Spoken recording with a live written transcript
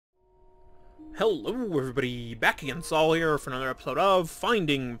Hello everybody, back again, Saul here for another episode of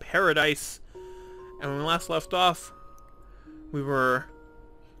Finding Paradise. And when we last left off, we were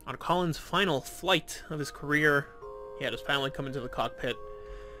on Colin's final flight of his career. He had his family come into the cockpit.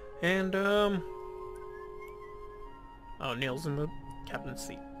 And, oh, Neil's in the captain's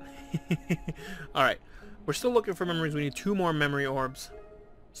seat. Alright, we're still looking for memories. We need 2 more memory orbs.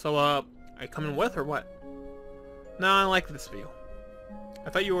 So, are you coming with or what? No, I like this view. I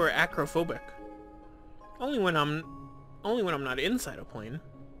thought you were acrophobic. Only when I'm not inside a plane.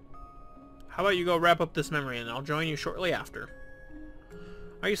 How about you go wrap up this memory and I'll join you shortly after.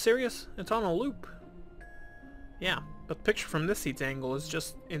 Are you serious? It's on a loop. Yeah, but the picture from this seat's angle is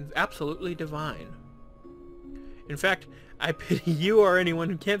just absolutely divine. In fact, I pity you or anyone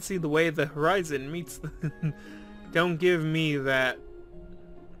who can't see the way the horizon meets the... Don't give me that...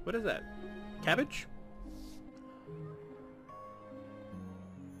 What is that? Cabbage?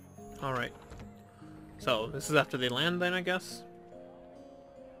 Alright. So, this is after they land then, I guess?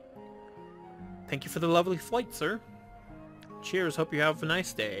 Thank you for the lovely flight, sir. Cheers, hope you have a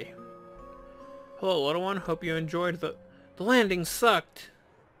nice day. Hello, little one, hope you enjoyed the landing sucked!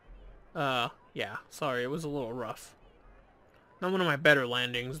 Yeah, sorry, it was a little rough. Not one of my better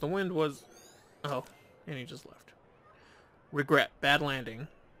landings. The wind was... Oh, and he just left. Regret, bad landing.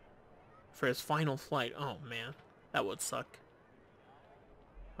 For his final flight. Oh, man. That would suck.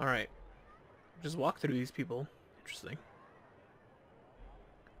 Alright. Just walk through these people. Interesting.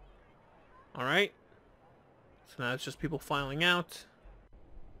 Alright. So now it's just people filing out.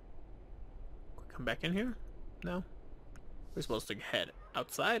 Come back in here? No. We're supposed to head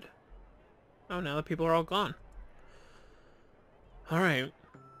outside. Oh, now the people are all gone. Alright.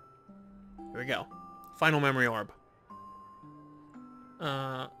 Here we go. Final memory orb. Oh,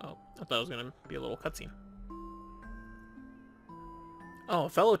 I thought it was gonna be a little cutscene. Oh, a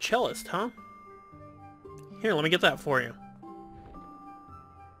fellow cellist, huh? Here, let me get that for you.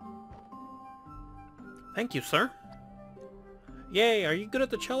 Thank you, sir. Yay, are you good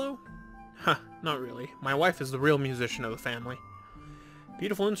at the cello? Huh, not really. My wife is the real musician of the family.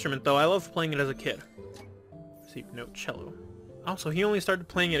 Beautiful instrument, though. I loved playing it as a kid. Received note cello. Oh, so he only started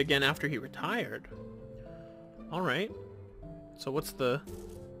playing it again after he retired. Alright. So what's the...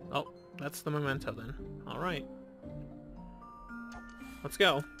 Oh, that's the memento then. Alright. Let's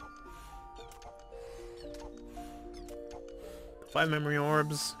go. 5 memory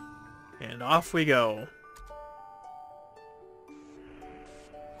orbs. And off we go.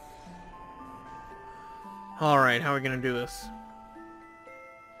 Alright, how are we gonna do this?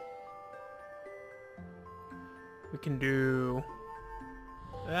 We can do...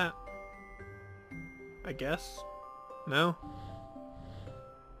 that. I guess. No?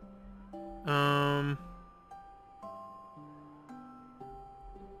 Oh,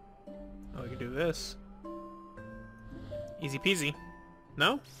 we can do this. Easy peasy.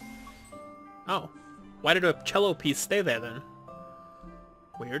 No? Oh. Why did a cello piece stay there then?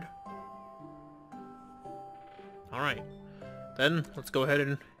 Weird. Alright. Then, let's go ahead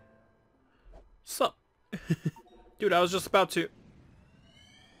and... Sup? Dude, I was just about to...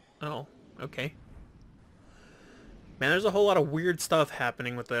 Oh, okay. Man, there's a whole lot of weird stuff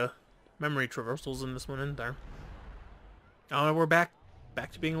happening with the memory traversals in this one, isn't there? Oh, we're back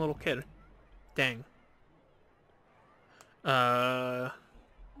to being a little kid. Dang. How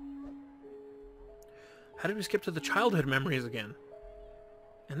did we skip to the childhood memories again?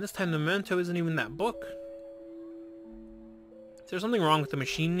 And this time the memento isn't even that book. Is there something wrong with the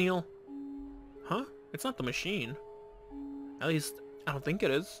machine, Neil? Huh? It's not the machine. At least, I don't think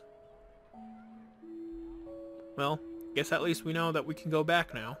it is. Well, guess at least we know that we can go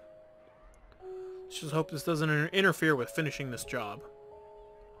back now. Let's just hope this doesn't interfere with finishing this job.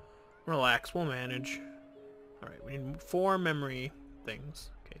 Relax, we'll manage. Alright, we need 4 memory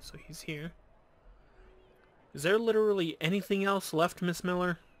things. Okay, so he's here. Is there literally anything else left, Miss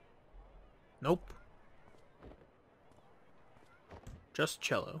Miller? Nope. Just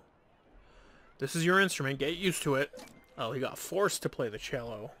cello. This is your instrument, get used to it. Oh, he got forced to play the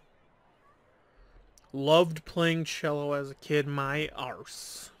cello. Loved playing cello as a kid, my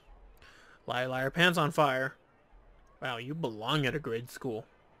arse. Liar, liar, pants on fire. Wow, you belong at a grade school.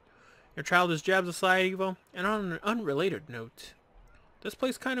 Your childish jabs aside, Evo, and on an unrelated note, this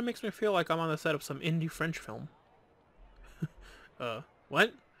place kind of makes me feel like I'm on the set of some indie French film.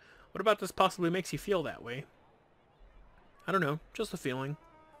 What? What about this possibly makes you feel that way? I don't know, just a feeling.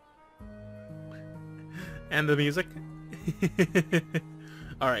 And the music.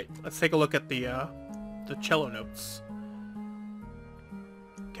 Alright, let's take a look at the cello notes.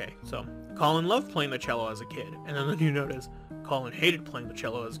 Okay, so Colin loved playing the cello as a kid, and then the new note is Colin hated playing the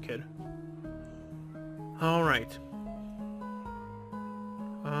cello as a kid. Alright.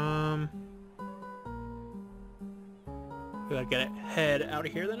 We gotta get head out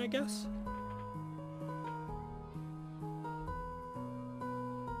of here then, I guess?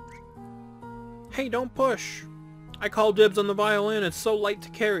 Hey, don't push! I call dibs on the violin, it's so light to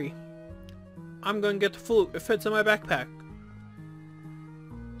carry. I'm gonna get the flute, it fits in my backpack.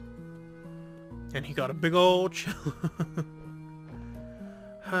 And he got a big old chill.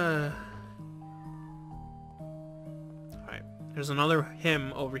 Alright, there's another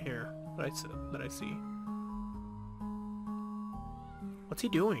hymn over here that I see. What's he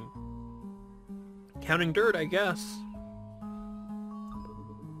doing? Counting dirt, I guess.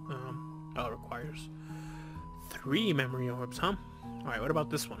 Oh, it requires 3 memory orbs, huh? Alright, what about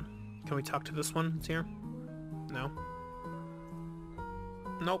this one? Can we talk to this one that's here? No?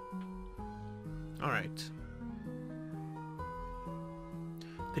 Nope. Alright.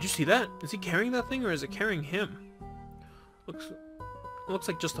 Did you see that? Is he carrying that thing or is it carrying him? Looks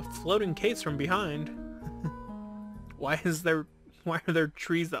like just a floating case from behind. Why are there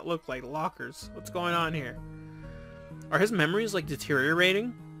trees that look like lockers? What's going on here? Are his memories like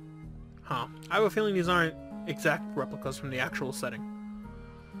deteriorating? Huh. I have a feeling these aren't exact replicas from the actual setting.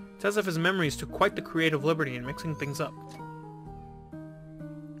 It's as if his memories took quite the creative liberty in mixing things up.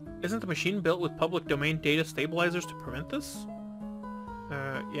 Isn't the machine built with public domain data stabilizers to prevent this?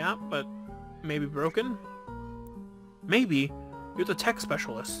 Yeah, but maybe broken? Maybe? You're the tech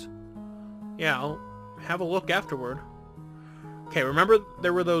specialist. Yeah, I'll have a look afterward. Okay, remember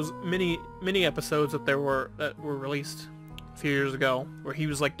there were those mini episodes that were released a few years ago where he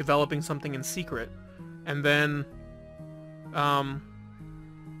was like developing something in secret, and then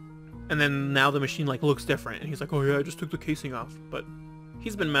now the machine like looks different and he's like, oh yeah, I just took the casing off. But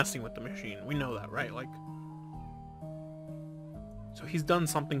he's been messing with the machine. We know that, right? Like, so he's done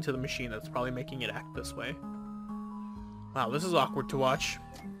something to the machine that's probably making it act this way. Wow, this is awkward to watch.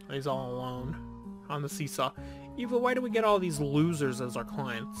 He's all alone on the seesaw. Eva, why do we get all these losers as our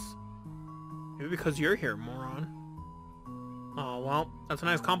clients? Maybe because you're here, moron. Oh, well, that's a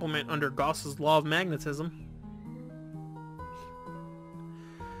nice compliment under Gauss's law of magnetism.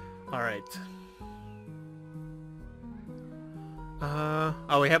 Alright.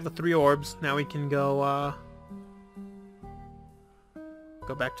 Oh, we have the 3 orbs. Now we can go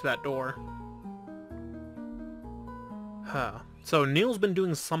back to that door. Huh. So Neil's been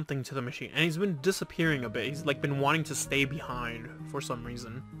doing something to the machine, and he's been disappearing a bit. He's like been wanting to stay behind for some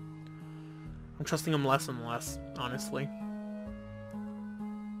reason. I'm trusting him less and less, honestly.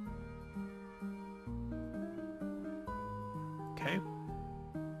 Okay.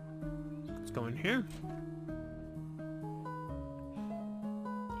 Let's go in here.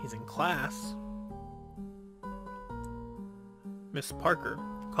 He's in class. Miss Parker.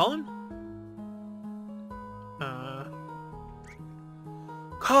 Colin?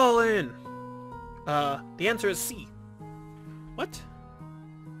 Colin! The answer is C. What?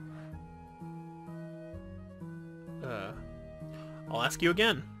 I'll ask you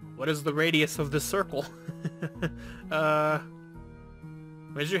again. What is the radius of this circle?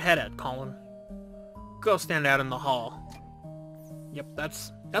 Where's your head at, Colin? Go stand out in the hall. Yep,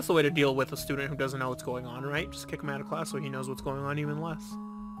 that's the way to deal with a student who doesn't know what's going on, right? Just kick him out of class so he knows what's going on even less.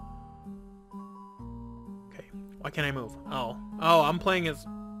 Okay, why can't I move? Oh, I'm playing as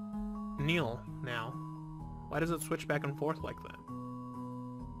Neil now. Why does it switch back and forth like that?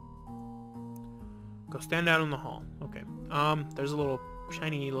 Go stand out in the hall. Okay. There's a little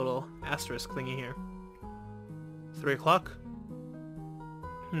shiny little asterisk thingy here. 3 o'clock?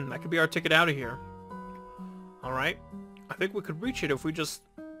 That could be our ticket out of here. Alright. I think we could reach it if we just...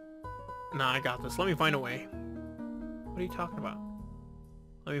 Nah, I got this. Let me find a way. What are you talking about?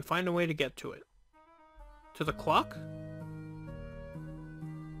 Let me find a way to get to it. To the clock?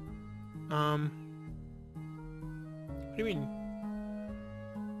 What do you mean?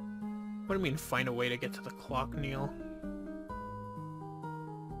 What do you mean find a way to get to the clock, Neil?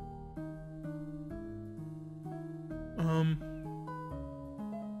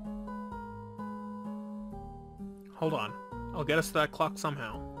 Hold on. I'll get us to that clock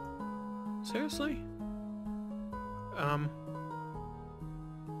somehow. Seriously? Let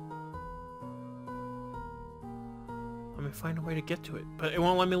me find a way to get to it. But it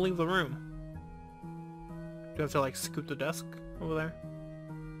won't let me leave the room. Do I have to, like, scoot the desk over there?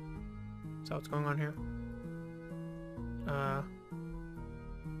 Is that what's going on here?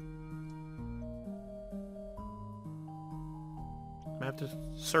 I have to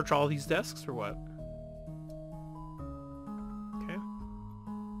search all these desks or what? Okay.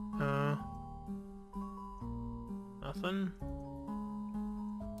 Nothing.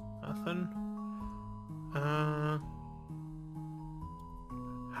 Nothing. How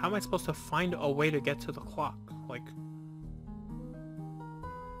am I supposed to find a way to get to the clock? Like...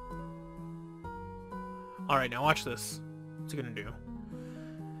 Alright, now watch this. What's it gonna do?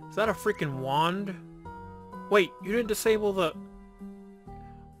 Is that a freaking wand? Wait, you didn't disable the...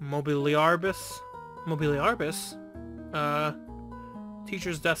 Mobiliarbus? Mobiliarbus?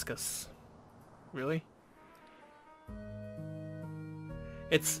 Teacher's Discourse. Really?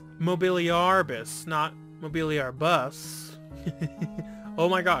 It's Mobiliarbus, not Mobiliarbus. Oh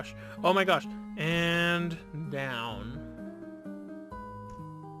my gosh. Oh my gosh. And down.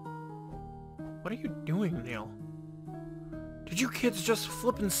 What are you doing, Neil? Did you kids just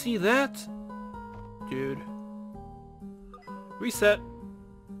flip and see that? Dude. Reset.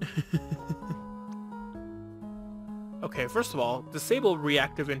 Okay, first of all, disable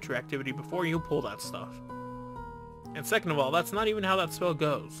reactive interactivity before you pull that stuff. And second of all, that's not even how that spell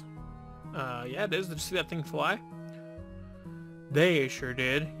goes. Yeah, it is. Did you see that thing fly? They sure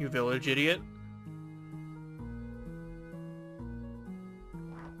did, you village idiot.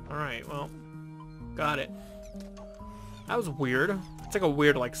 Alright, well, got it. That was weird. It's like a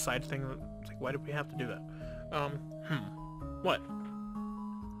weird, like, side thing. It's like, why did we have to do that? What?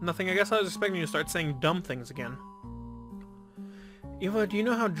 Nothing. I guess I was expecting you to start saying dumb things again. Eva, do you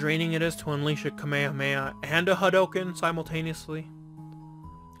know how draining it is to unleash a Kamehameha and a Hadoken simultaneously?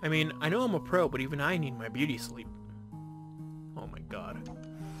 I mean, I know I'm a pro, but even I need my beauty sleep. Oh my god.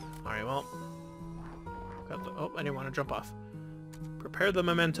 Alright, well. Got the, oh, I didn't want to jump off. Prepare the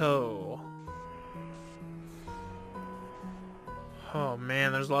memento. Oh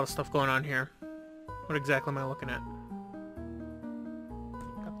man, there's a lot of stuff going on here. What exactly am I looking at?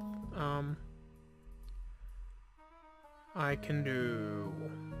 I can do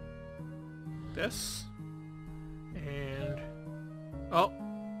this, and oh,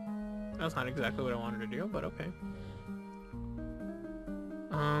 that's not exactly what I wanted to do, but okay.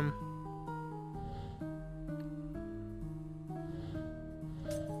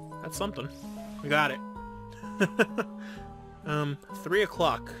 That's something. We got it. 3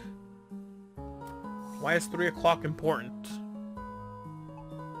 o'clock. Why is 3 o'clock important?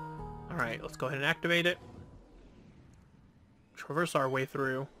 Alright, let's go ahead and activate it. Traverse our way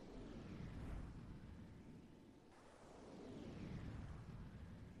through.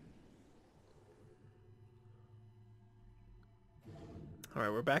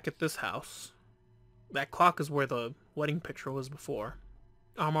 Alright, we're back at this house. That clock is where the wedding picture was before.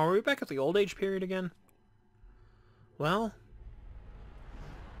 Are we back at the old age period again? Well...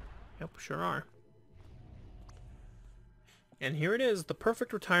 Yep, sure are. And here it is, the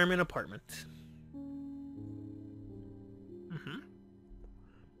perfect retirement apartment.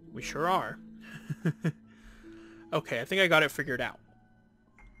 We sure are. Okay, I think I got it figured out.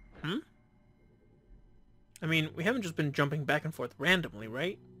 I mean, we haven't just been jumping back and forth randomly,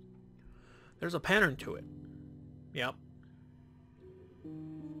 right? There's a pattern to it. Yep.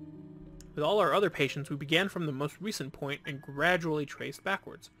 With all our other patients, we began from the most recent point and gradually traced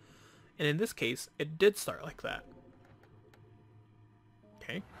backwards. And in this case, it did start like that.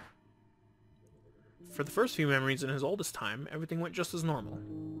 Okay. For the first few memories in his oldest time, everything went just as normal.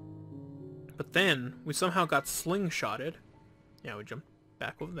 But then, we somehow got slingshotted. Yeah, we jumped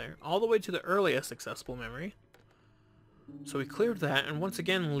back over there. All the way to the earliest accessible memory. So we cleared that and once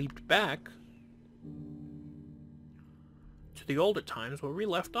again leaped back to the older times where we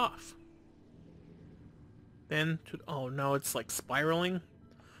left off. Then to... oh no, it's like spiraling.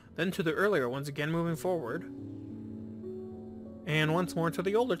 Then to the earlier ones again moving forward. And once more to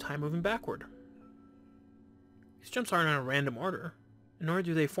the older time moving backward. These jumps aren't in a random order, nor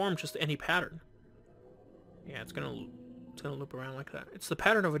do they form just any pattern. Yeah, it's gonna loop around like that. It's the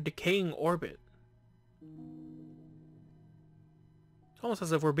pattern of a decaying orbit. It's almost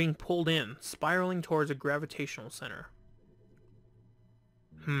as if we're being pulled in, spiraling towards a gravitational center.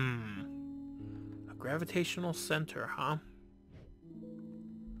 A gravitational center, huh?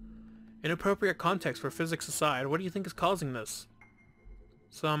 Inappropriate context for physics aside, what do you think is causing this?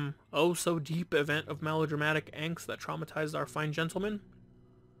 Some oh-so-deep event of melodramatic angst that traumatized our fine gentleman?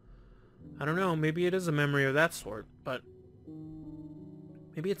 I don't know, maybe it is a memory of that sort, but...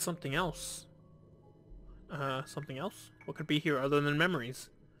 maybe it's something else. Something else? What could be here other than memories?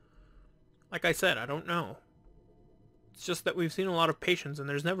 Like I said, I don't know. It's just that we've seen a lot of patients and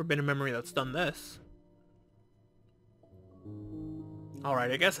there's never been a memory that's done this.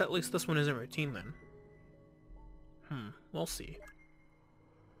 Alright, I guess at least this one isn't routine then. We'll see.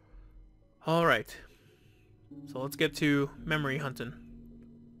 Alright. So let's get to memory hunting.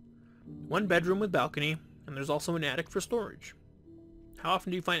 1 bedroom with balcony, and there's also an attic for storage. How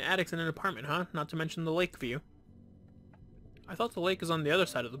often do you find attics in an apartment, huh? Not to mention the lake view. I thought the lake is on the other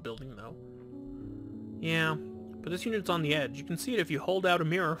side of the building, though. Yeah, but this unit's on the edge. You can see it if you hold out a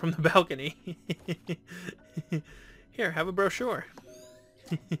mirror from the balcony. Here, have a brochure.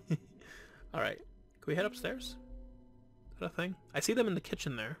 Alright, can we head upstairs? Is that a thing? I see them in the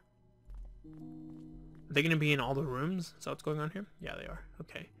kitchen there. Are they going to be in all the rooms? Is that what's going on here? Yeah, they are.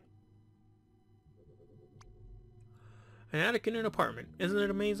 Okay. An attic in an apartment. Isn't it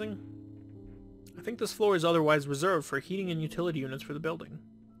amazing? I think this floor is otherwise reserved for heating and utility units for the building.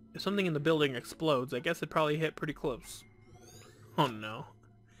 If something in the building explodes, I guess it'd probably hit pretty close. Oh no.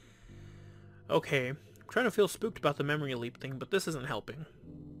 Okay, I'm trying to feel spooked about the memory leap thing, but this isn't helping.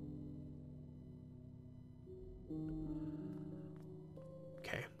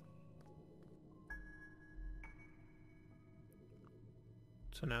 Okay.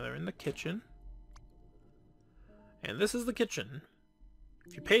 So now they're in the kitchen. And this is the kitchen.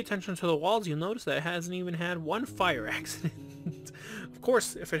 If you pay attention to the walls, you'll notice that it hasn't even had one fire accident. Of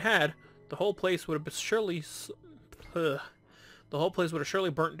course, if it had, the whole place would have surely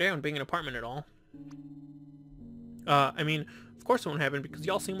burnt down, being an apartment at all. I mean, of course it won't happen because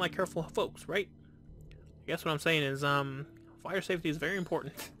y'all seem like careful folks, right? I guess what I'm saying is, fire safety is very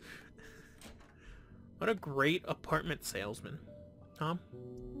important. What a great apartment salesman, huh?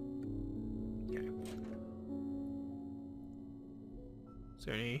 Okay. Is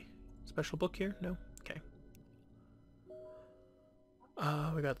there any special book here? No? Okay.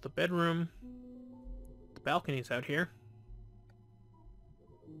 We got the bedroom. The balcony's out here.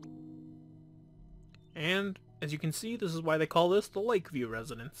 And, as you can see, this is why they call this the Lakeview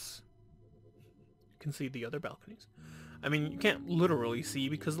Residence. You can see the other balconies. I mean, you can't literally see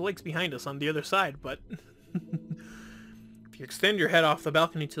because the lake's behind us on the other side, but if you extend your head off the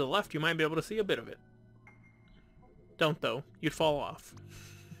balcony to the left, you might be able to see a bit of it. Don't, though. You'd fall off.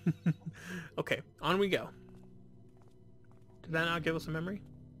 Okay, on we go. Did that not give us a memory?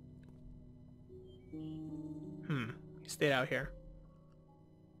 He stayed out here.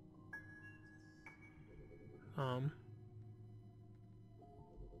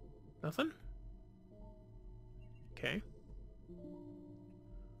 Nothing? Okay.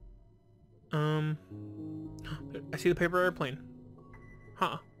 I see the paper airplane.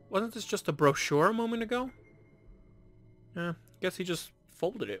 Huh. Wasn't this just a brochure a moment ago? Guess he just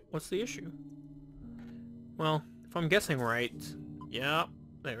folded it. What's the issue? Well, if I'm guessing right... Yep,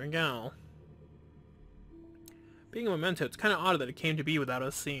 there we go. Being a memento, it's kind of odd that it came to be without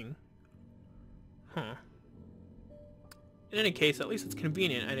us seeing. Huh. In any case, at least it's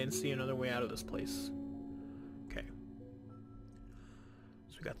convenient I didn't see another way out of this place. Okay.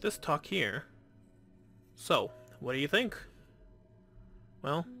 So we got this talk here. So, what do you think?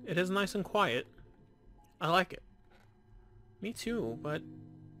 Well, it is nice and quiet. I like it. Me too, but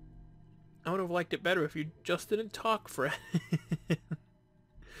I would have liked it better if you just didn't talk, Fred.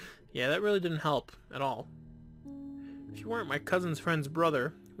 Yeah, that really didn't help at all. If you weren't my cousin's friend's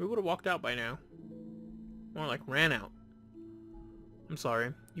brother, we would have walked out by now. More like ran out. I'm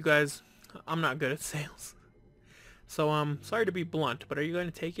sorry. You guys, I'm not good at sales. So, sorry to be blunt, but are you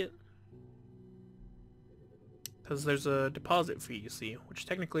going to take it? Because there's a deposit fee, you see, which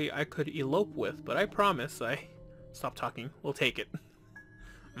technically I could elope with, but I promise I... Stop talking. We'll take it.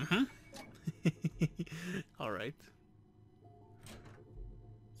 Alright.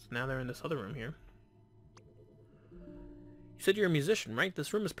 So now they're in this other room here. You said you're a musician, right?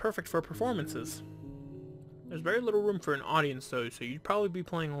 This room is perfect for performances. There's very little room for an audience, though, so you'd probably be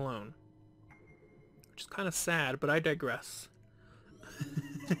playing alone. Which is kind of sad, but I digress.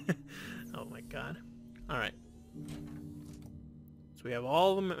 Oh my god. Alright. So we have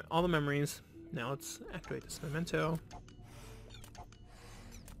all the memories. Now let's activate this memento.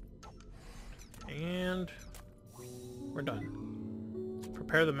 And we're done. Let's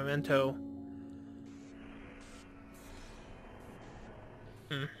prepare the memento.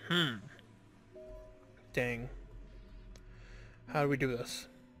 Dang. How do we do this?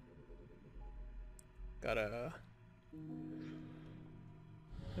 Gotta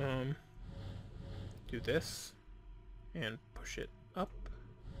do this and push it up.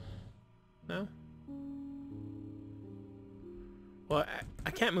 No? Well,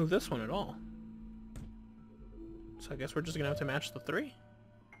 I can't move this one at all. So I guess we're just gonna have to match the 3?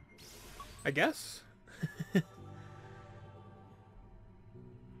 I guess?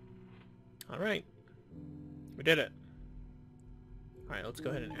 Alright. We did it. Alright, let's go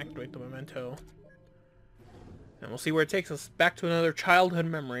ahead and activate the memento. And we'll see where it takes us. Back to another childhood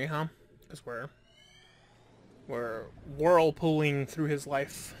memory, huh? Because we're whirlpooling through his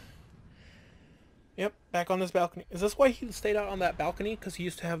life. Yep. Back on this balcony. Is this why he stayed out on that balcony? Because he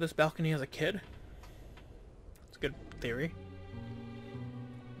used to have this balcony as a kid? It's a good theory.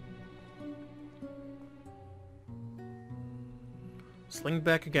 Sling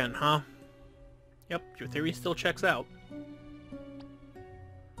back again, huh? Yep, your theory still checks out.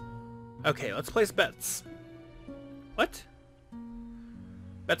 Okay, let's place bets. What?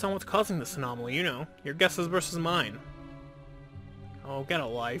 Bets on what's causing this anomaly, you know. Your guesses versus mine. Oh, get a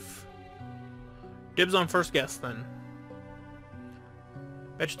life. Dibs on first guess, then.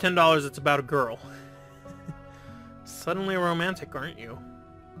 Bet you $10 it's about a girl. Suddenly romantic, aren't you?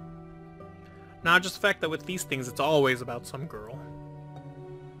 Nah, just the fact that with these things it's always about some girl.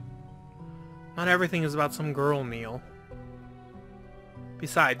 Not everything is about some girl, Neil.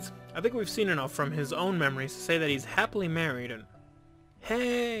 Besides, I think we've seen enough from his own memories to say that he's happily married and...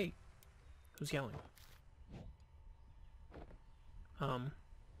 Hey! Who's yelling?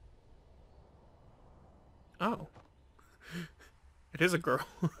 Oh. It is a girl.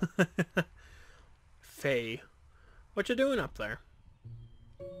 Faye. What you doing up there?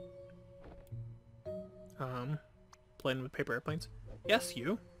 Playing with paper airplanes? Yes,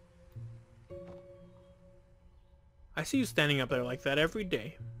 you. I see you standing up there like that every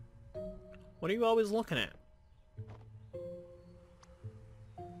day. What are you always looking at?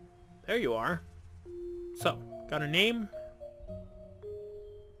 There you are. So, got a name?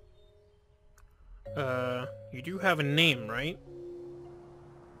 You do have a name, right?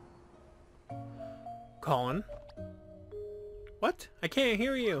 Colin? What? I can't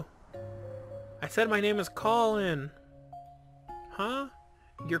hear you. I said my name is Colin. Huh?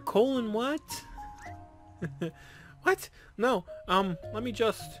 You're Colin what? What? No, let me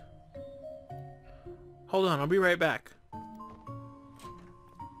just... Hold on, I'll be right back.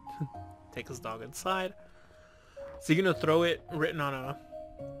 Take his dog inside. Is he gonna throw it written on a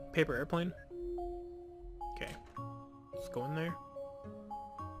paper airplane? Okay. Let's go in there.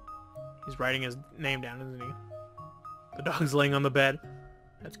 He's writing his name down, isn't he? The dog's laying on the bed.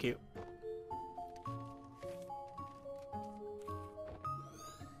 That's cute.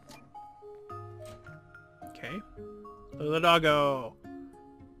 Okay. Let the doggo.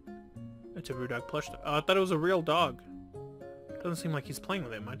 It's a Rudog plush. Oh, I thought it was a real dog. Doesn't seem like he's playing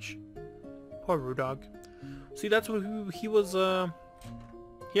with it much. Poor Rudog. See, that's what he was,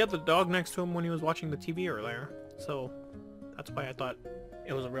 he had the dog next to him when he was watching the TV earlier. So, that's why I thought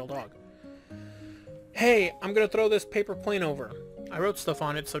it was a real dog. Hey, I'm gonna throw this paper plane over. I wrote stuff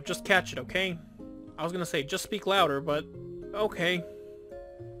on it, so just catch it, okay? I was gonna say, just speak louder, but... Okay.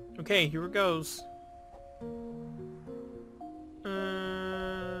 Okay, here it goes.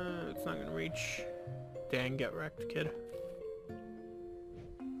 It's not gonna reach. Dang, get wrecked, kid.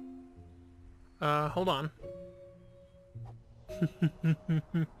 Hold on.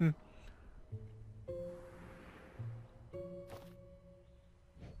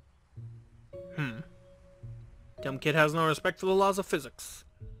 Dumb kid has no respect for the laws of physics.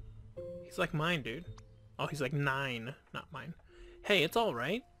 He's like mine, dude. Oh, he's like 9, not mine. Hey, it's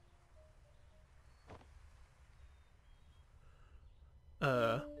alright.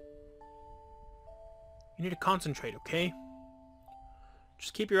 You need to concentrate, okay?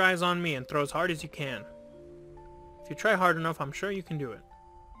 Just keep your eyes on me and throw as hard as you can. If you try hard enough, I'm sure you can do it.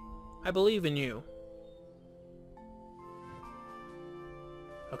 I believe in you.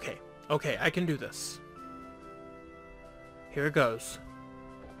 Okay, okay, I can do this. Here it goes.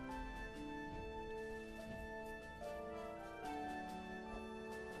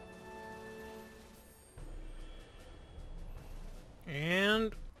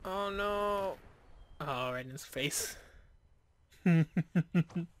 And... oh no. Oh, right in his face.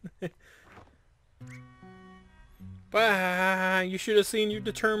 Bah, you should have seen your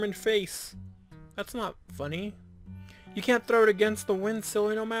determined face. That's not funny. You can't throw it against the wind,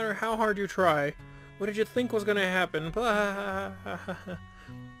 silly, no matter how hard you try. What did you think was gonna happen? Bah.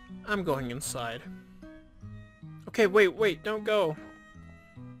 I'm going inside. Okay, wait, don't go.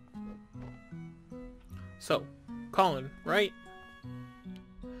 So, Colin, right?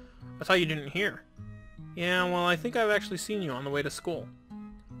 I thought you didn't hear. Yeah, well, I think I've actually seen you on the way to school.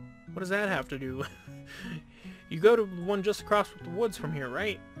 What does that have to do? You go to the one just across the woods from here,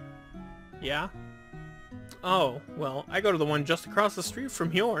 right? Yeah? Oh, well, I go to the one just across the street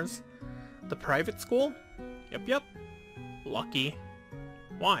from yours. The private school? Yep. Lucky.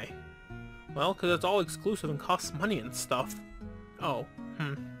 Why? Well, because it's all exclusive and costs money and stuff. Oh,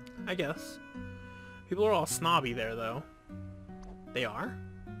 I guess. People are all snobby there, though. They are?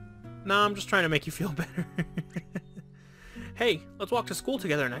 Nah, I'm just trying to make you feel better. Hey, let's walk to school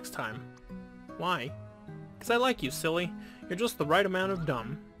together next time. Why? Because I like you, silly. You're just the right amount of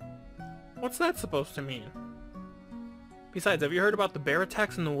dumb. What's that supposed to mean? Besides, have you heard about the bear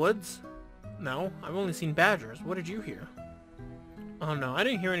attacks in the woods? No, I've only seen badgers. What did you hear? Oh no, I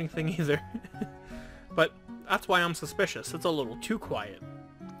didn't hear anything either. But that's why I'm suspicious. It's a little too quiet.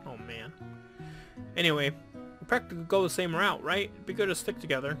 Oh man. Anyway, we practically go the same route, right? It'd be good to stick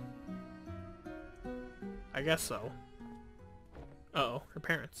together. I guess so. Uh-oh, her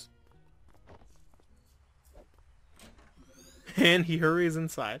parents. And he hurries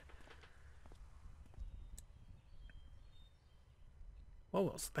inside. What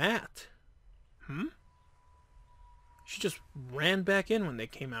was that? Hmm? She just ran back in when they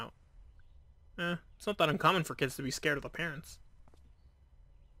came out. It's not that uncommon for kids to be scared of the parents.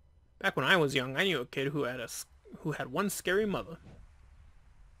 Back when I was young, I knew a kid who had one scary mother.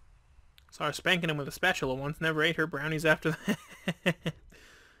 Saw her spanking him with a spatula once, never ate her brownies after that.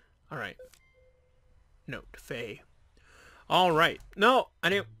 Alright. Note, Faye. Alright. No, I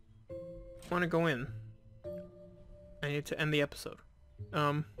didn't want to go in. I need to end the episode.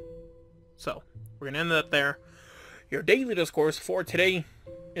 So, we're gonna end that there. Your daily discourse for today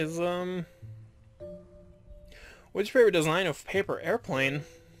is, what's your favorite design of paper airplane?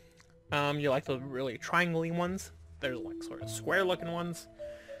 You like the really triangle-y ones? There's like sort of square-looking ones.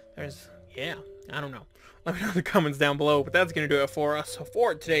 There's, yeah, I don't know. Let me know in the comments down below, but that's gonna do it for us. So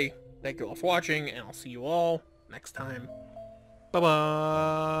for today, thank you all for watching, and I'll see you all next time.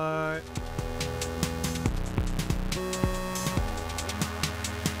 Bye-bye!